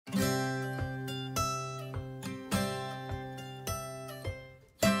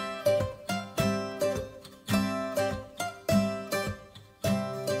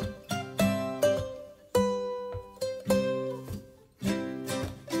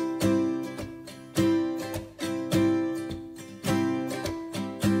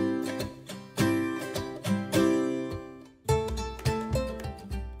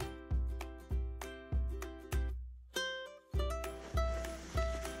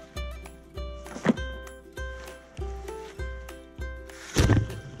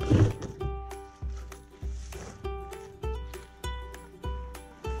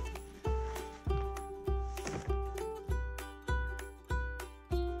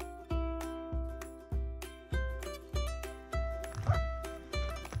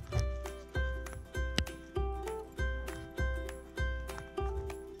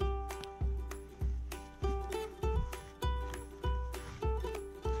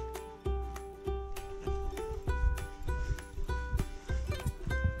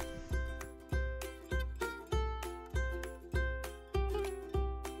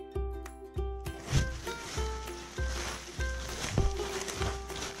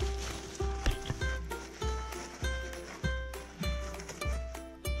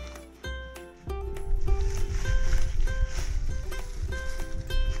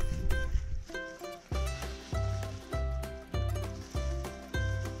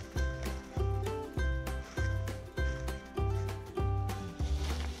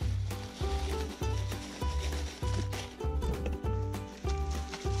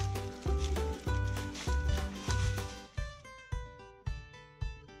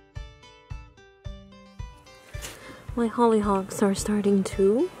My hollyhocks are starting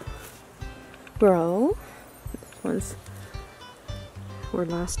to grow. These ones were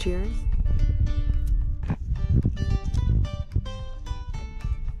last year's.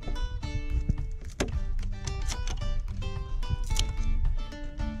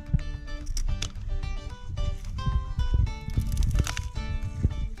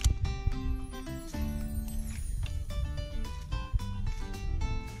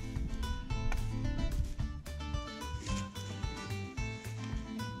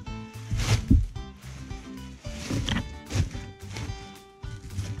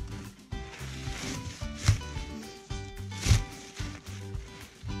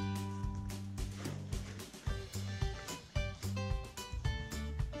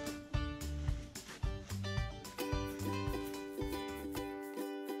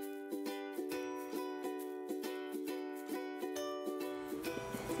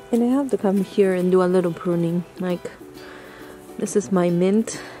 And I have to come here and do a little pruning. Like, this is my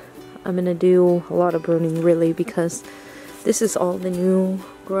mint. I'm gonna do a lot of pruning really because this is all the new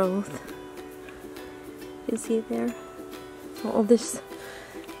growth. You can see it there? All this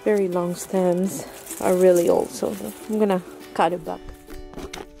very long stems are really old, so I'm gonna cut it back.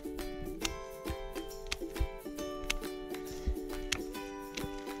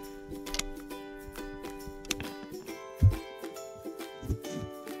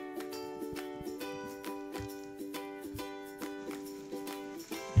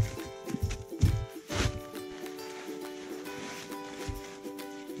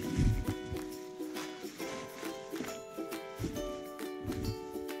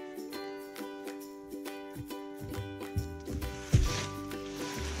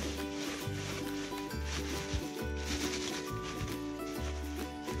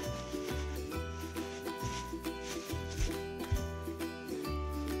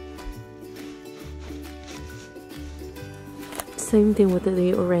 Same thing with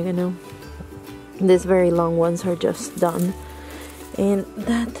the oregano. These very long ones are just done. And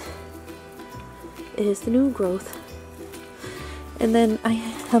that is the new growth. And then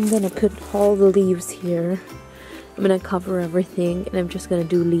I'm gonna put all the leaves here. I'm gonna cover everything and I'm just gonna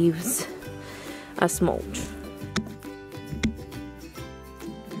do leaves as mulch.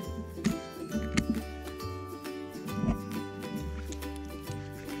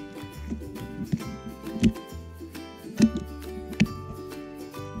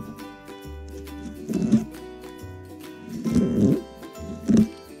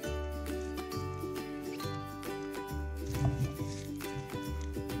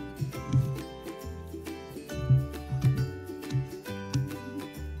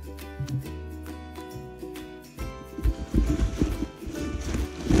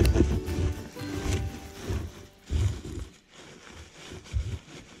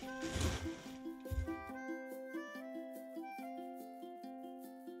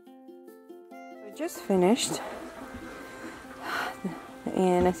 Just finished,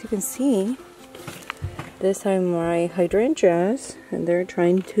 and as you can see, these are my hydrangeas and they're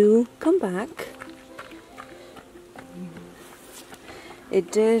trying to come back.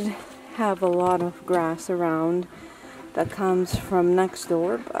 It did have a lot of grass around that comes from next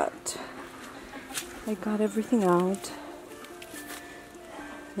door, but I got everything out.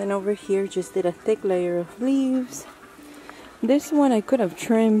 Then over here just did a thick layer of leaves. This one I could have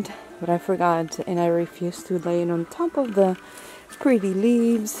trimmed, but I forgot and I refused to lay it on top of the pretty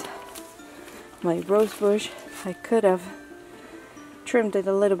leaves. My rose bush, I could have trimmed it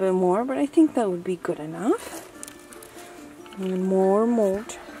a little bit more, but I think that would be good enough. And more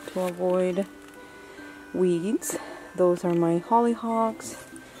mulch to avoid weeds. Those are my hollyhocks.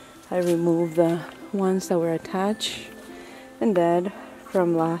 I removed the ones that were attached and dead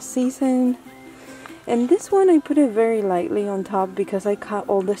from last season. And this one I put it very lightly on top because I cut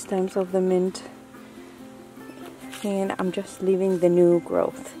all the stems of the mint. And I'm just leaving the new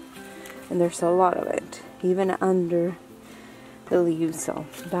growth. And there's a lot of it, even under the leaves. So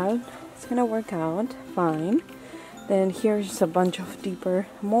that's gonna work out fine. Then here's a bunch of deeper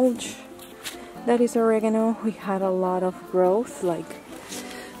mulch. That is oregano. We had a lot of growth like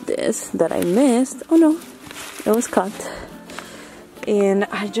this that I missed. Oh no, it was cut. And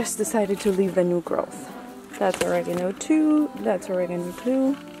I just decided to leave the new growth. That's oregano too, that's oregano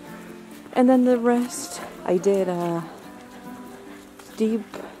too. And then the rest, I did a deep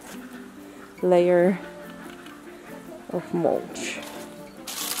layer of mulch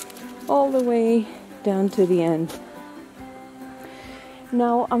all the way down to the end.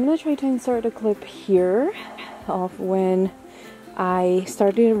 Now I'm gonna try to insert a clip here of when I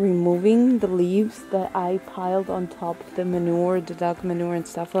started removing the leaves that I piled on top of the manure, the dog manure and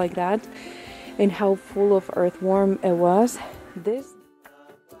stuff like that. and how full of earthworm it was. This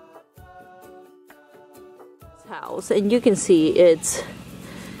house, and you can see it's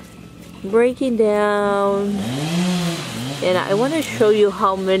breaking down, and I want to show you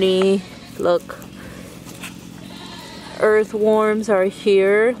how many, look, earthworms are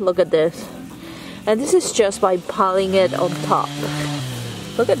here. Look at this, and this is just by piling it on top.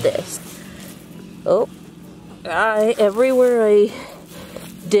 Look at this. Oh, everywhere I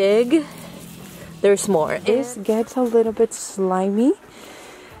dig, there's more. This gets a little bit slimy,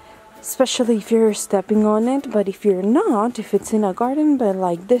 especially if you're stepping on it, but if you're not, if it's in a garden bed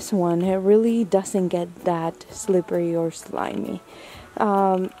like this one, it really doesn't get that slippery or slimy.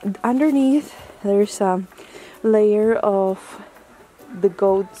 Underneath, there's a layer of the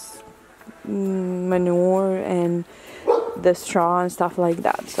goat's manure and the straw and stuff like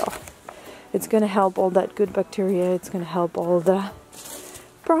that, so it's gonna help all that good bacteria. It's gonna help all the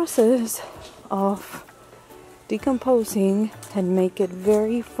process of decomposing and make it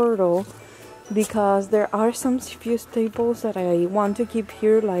very fertile, because there are some few staples that I want to keep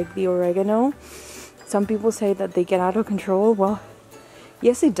here, like the oregano. Some people say that they get out of control. Well,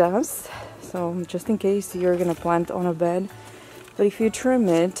 yes, it does. So just in case you're gonna plant on a bed, but if you trim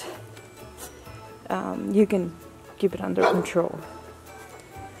it, you can keep it under control.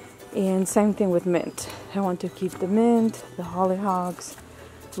 And same thing with mint. I want to keep the mint, the hollyhocks,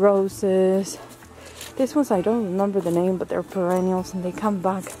 roses. These ones, I don't remember the name, but they're perennials and they come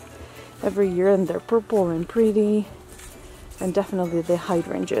back every year, and they're purple and pretty, and definitely the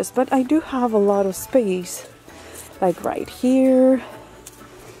hydrangeas. But I do have a lot of space, like right here,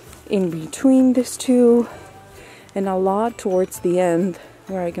 in between these two, and a lot towards the end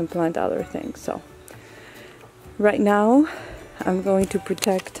where I can plant other things. So right now I'm going to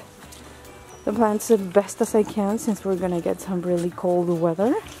protect the plants as best as I can, since we're gonna get some really cold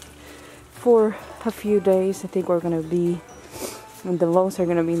weather for a few days. I think we're gonna be, and the lows are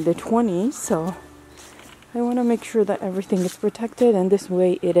gonna be in the 20s, so I want to make sure that everything is protected, and this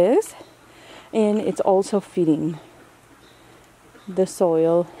way it is. And it's also feeding the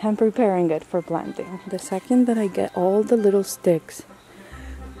soil and preparing it for planting. The second that I get all the little sticks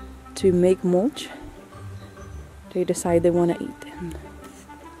to make mulch, they decide they want to eat them.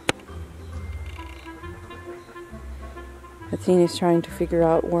 Athene is trying to figure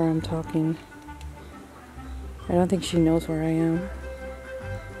out where I'm talking. I don't think she knows where I am.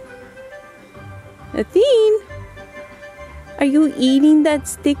 Athene! Are you eating that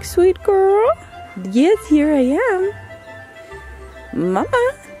stick, sweet girl? Yes, here I am.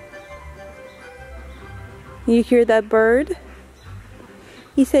 Mama! You hear that bird?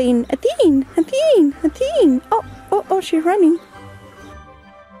 He's saying, Athene! Athene! Athene! Oh, she's running.